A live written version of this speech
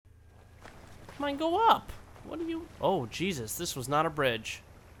Come on, go up. What are you... Oh, Jesus. This was not a bridge.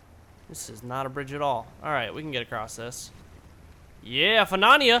 This is not a bridge at all. Alright, we can get across this. Yeah,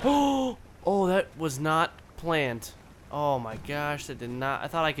 Fanania! Oh, that was not planned. Oh my gosh, that did not... I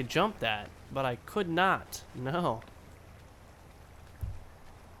thought I could jump that, but I could not. No.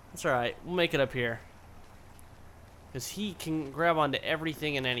 That's alright. We'll make it up here. Because he can grab onto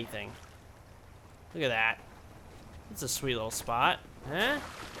everything and anything. Look at that. It's a sweet little spot. Huh?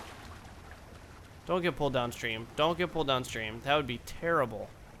 Don't get pulled downstream. Don't get pulled downstream. That would be terrible.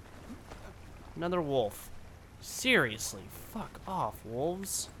 Another wolf. Seriously. Fuck off,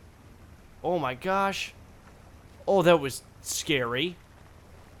 wolves. Oh my gosh. Oh, that was scary.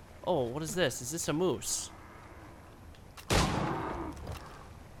 Oh, what is this? Is this a moose?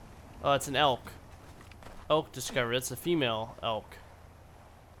 Oh, it's an elk. Elk discovered. It's a female elk.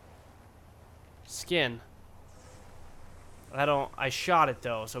 Skin. I shot it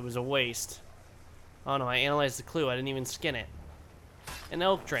though, so it was a waste. Oh no, I analyzed the clue. I didn't even skin it. An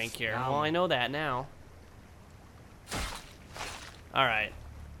elk drank here. Well, I know that now. Alright.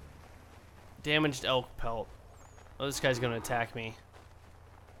 Damaged elk pelt. Oh, this guy's gonna attack me.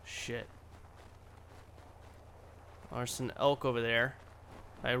 Shit. There's an elk over there.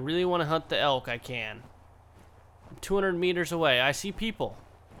 If I really want to hunt the elk, I can. I'm 200 meters away. I see people.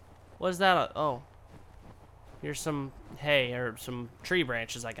 What is that? Oh. Here's some hay or some tree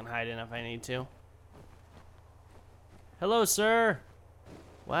branches I can hide in if I need to. Hello, sir.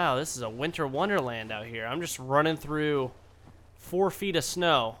 Wow, this is a winter wonderland out here. I'm just running through 4 feet of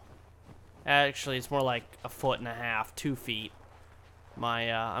snow. Actually, it's more like 1.5 feet, 2 feet.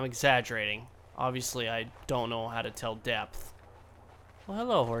 I'm exaggerating. Obviously, I don't know how to tell depth. Well,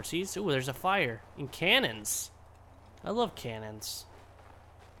 hello, horsies. Ooh, there's a fire. And cannons. I love cannons.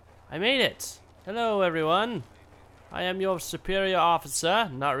 I made it. Hello, everyone. I am your superior officer.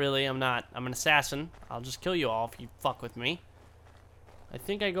 Not really, I'm not. I'm an assassin. I'll just kill you all if you fuck with me. I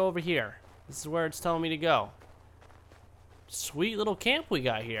think I go over here. This is where it's telling me to go. Sweet little camp we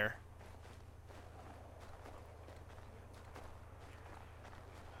got here.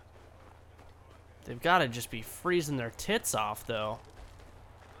 They've got to just be freezing their tits off, though.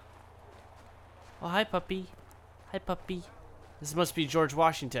 Oh, hi, puppy. Hi, puppy. This must be George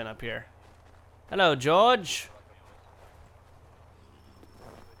Washington up here. Hello, George.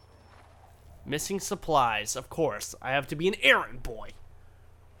 Missing supplies, of course. I have to be an errand boy.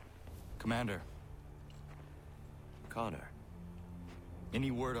 Commander. Connor.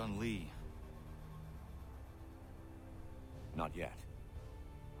 Any word on Lee? Not yet.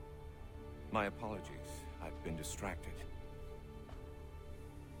 My apologies. I've been distracted.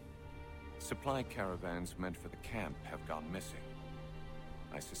 Supply caravans meant for the camp have gone missing.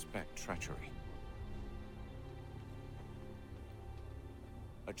 I suspect treachery.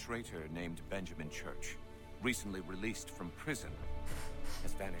 A traitor named Benjamin Church, recently released from prison,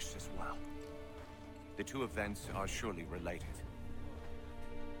 has vanished as well. The two events are surely related.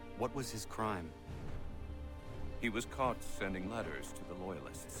 What was his crime? He was caught sending letters to the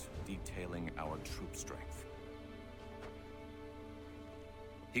Loyalists, detailing our troop strength.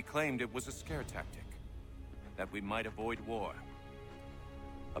 He claimed it was a scare tactic, that we might avoid war.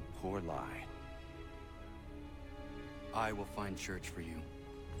 A poor lie. I will find Church for you.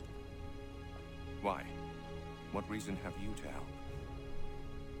 Why? What reason have you to help?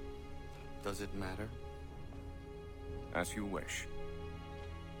 Does it matter? As you wish.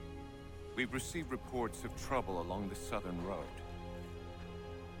 We've received reports of trouble along the southern road.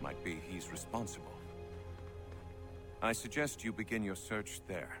 Might be he's responsible. I suggest you begin your search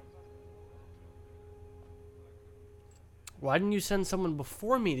there. Why didn't you send someone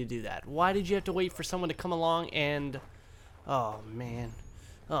before me to do that? Why did you have to wait for someone to come along and... Oh, man.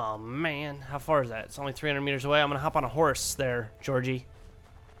 Oh, man. How far is that? It's only 300 meters away. I'm going to hop on a horse there, Georgie.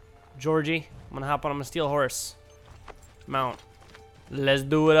 Georgie, I'm going to hop on. I'm going to steal a horse. Mount. Let's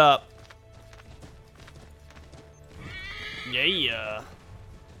do it up. Yeah.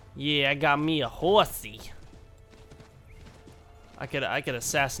 Yeah, I got me a horsey. I could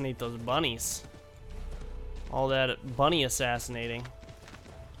assassinate those bunnies. All that bunny assassinating.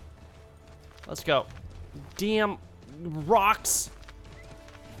 Let's go. Damn rocks.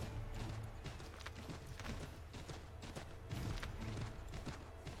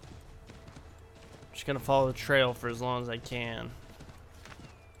 Just gonna follow the trail for as long as I can.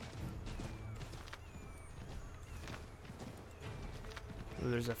 Ooh,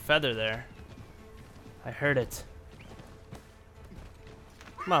 there's a feather there. I heard it.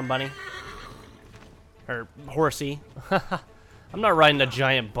 Come on, bunny. Or horsey. I'm not riding a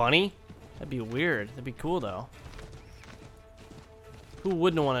giant bunny. That'd be weird. That'd be cool, though. Who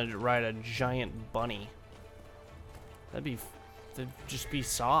wouldn't want to ride a giant bunny? That'd just be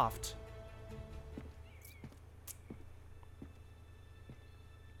soft.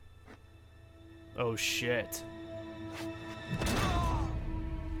 Oh shit.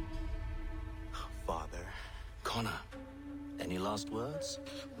 Father. Connor, any last words?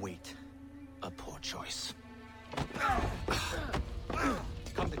 Wait. A poor choice.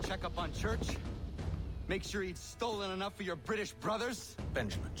 Come to check up on Church? Make sure he'd stolen enough for your British brothers?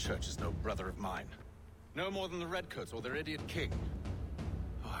 Benjamin Church is no brother of mine. No more than the Redcoats or their idiot king.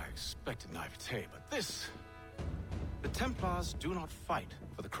 Oh, I expected naivete, but this... The Templars do not fight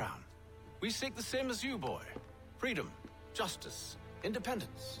for the crown. We seek the same as you, boy. Freedom, justice,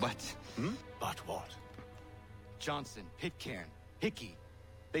 independence. But But what? Johnson, Pitcairn, Hickey,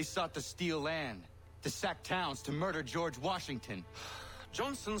 they sought to steal land, to sack towns, to murder George Washington.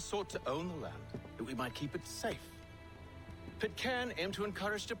 Johnson sought to own the land, that we might keep it safe. Pitcairn aimed to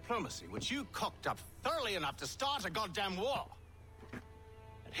encourage diplomacy, which you cocked up thoroughly enough to start a goddamn war.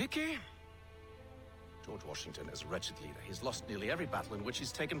 And Hickey? George Washington is a wretched leader. He's lost nearly every battle in which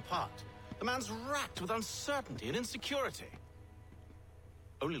he's taken part. The man's racked with uncertainty and insecurity.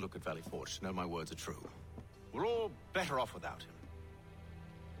 Only look at Valley Forge to know my words are true. We're all better off without him.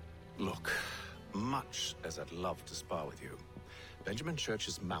 Look, much as I'd love to spar with you, Benjamin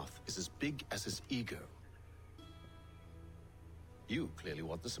Church's mouth is as big as his ego. You clearly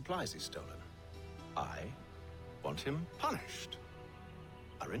want the supplies he's stolen. I want him punished.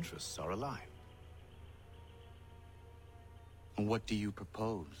 Our interests are aligned. What do you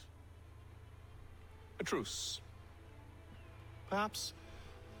propose? A truce. Perhaps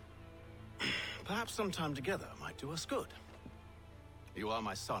some time together might do us good. You are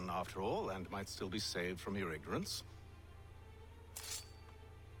my son, after all, and might still be saved from your ignorance.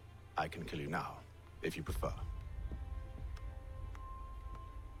 I can kill you now, if you prefer.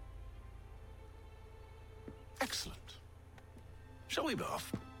 Excellent. Shall we be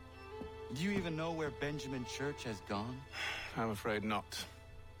off? Do you even know where Benjamin Church has gone? I'm afraid not.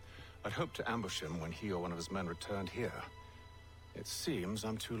 I'd hoped to ambush him when he or one of his men returned here. It seems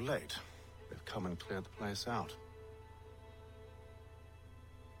I'm too late. They've come and cleared the place out.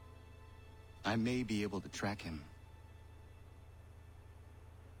 I may be able to track him.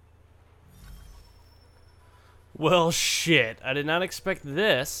 Well, shit. I did not expect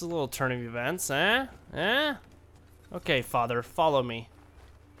this. A little turn of events, eh? Eh? Okay, Father, follow me.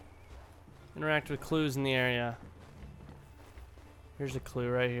 Interact with clues in the area. Here's a clue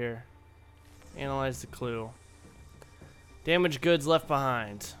right here. Analyze the clue. Damaged goods left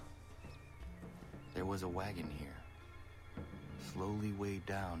behind. There was a wagon here. Slowly weighed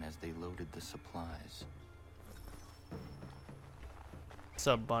down as they loaded the supplies. What's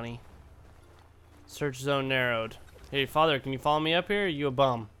up, bunny? Search zone narrowed. Hey, Father, can you follow me up here? Or are you a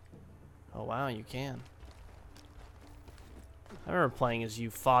bum? Oh, wow, you can. I remember playing as you,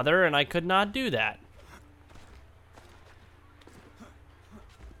 Father, and I could not do that.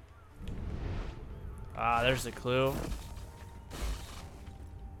 Ah, there's the clue.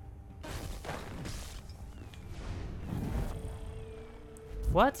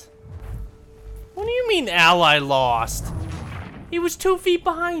 What? What do you mean ally lost? He was 2 feet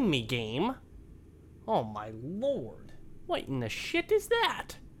behind me, game. Oh my lord. What in the shit is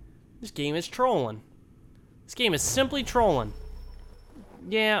that? This game is trolling. This game is simply trolling.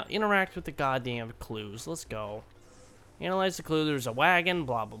 Yeah, interact with the goddamn clues. Let's go. Analyze the clue. There's a wagon,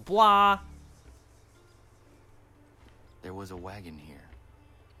 blah, blah, blah. There was a wagon here.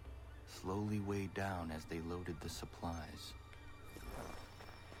 Slowly weighed down as they loaded the supplies.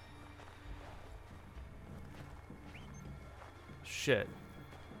 Shit.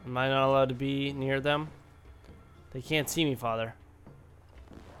 Am I not allowed to be near them? They can't see me, Father.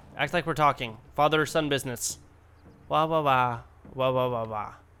 Act like we're talking. Father-son business. Wah, wah, wah. Wah, wah, wah,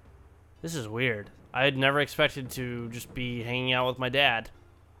 wah. This is weird. I had never expected to just be hanging out with my dad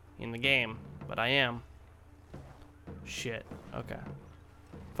in the game, but I am. Shit. Okay.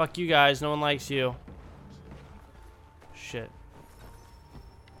 Fuck you guys. No one likes you. Shit.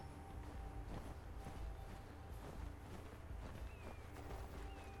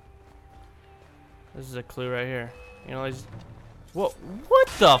 This is a clue right here. Analyze. What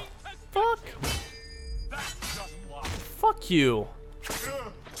the fuck? Fuck you.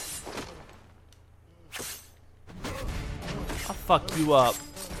 I'll fuck you up.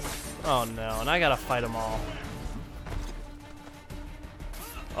 Oh no, and I gotta fight them all.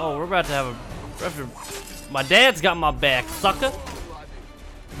 Oh, we're about to have a... My dad's got my back, sucker.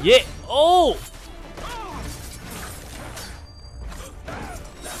 Yeah. Oh!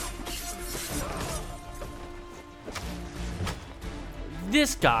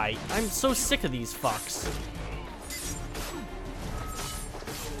 this guy. I'm so sick of these fucks.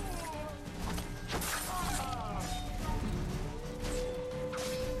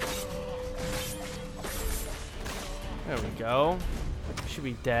 There we go. Should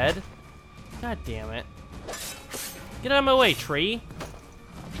be dead. God damn it. Get out of my way, tree.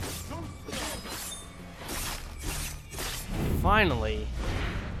 Finally.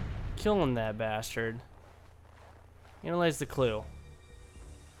 Killing that bastard. Analyze the clue.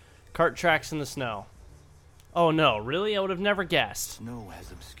 Cart tracks in the snow. Oh no, really? I would have never guessed. Snow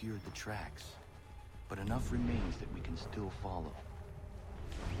has obscured the tracks, but enough remains that we can still follow.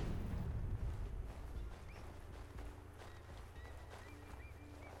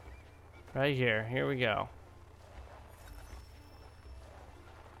 Right here. Here we go.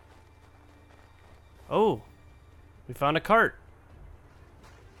 Oh. We found a cart.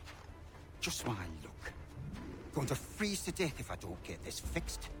 Just one look. Going to freeze to death if I don't get this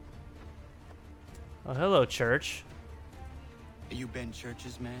fixed. Oh, hello, Church. Are you Ben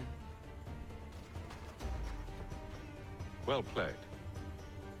Church's man? Well played.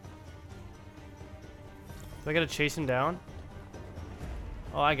 Do I gotta chase him down?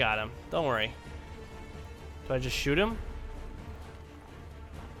 Oh, I got him. Don't worry. Do I just shoot him?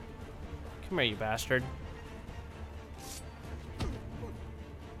 Come here, you bastard.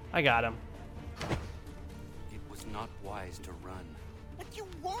 I got him. It was not wise to run. What do you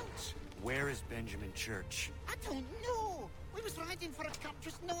want? Where is Benjamin Church? I don't know. We was riding for a cup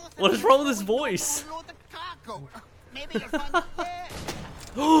just north. What is wrong with his voice? Load of cargo. Maybe you'll find it there.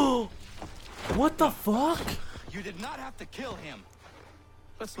 Oh! What the fuck? You did not have to kill him.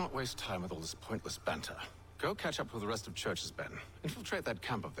 Let's not waste time with all this pointless banter. Go catch up with the rest of Church's men. Infiltrate that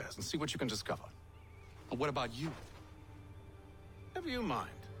camp of theirs and see what you can discover. And what about you? Never you mind.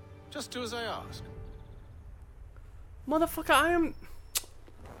 Just do as I ask. Motherfucker, I am...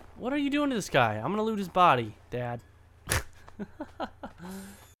 What are you doing to this guy? I'm gonna loot his body, Dad.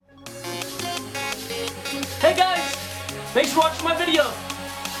 Hey guys! Thanks for watching my video.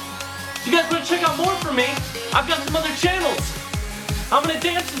 If you guys want to check out more from me, I've got some other channels. I'm gonna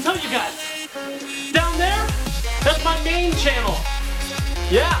dance and tell you guys. Down there, that's my main channel.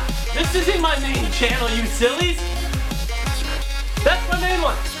 Yeah, this isn't my main channel, you sillies. That's my main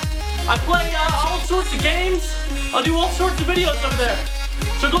one. I play all sorts of games. I'll do all sorts of videos over there.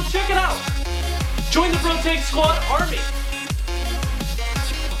 So go check it out. Join the Bro Tank Squad Army.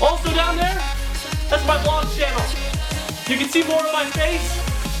 Also down there, that's my vlog channel. You can see more of my face.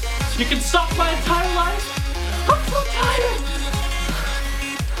 You can stalk my entire life. I'm so tired.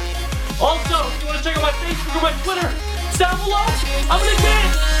 Also, if you want to check out my Facebook or my Twitter, it's down below. I'm gonna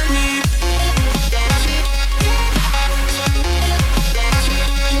dance.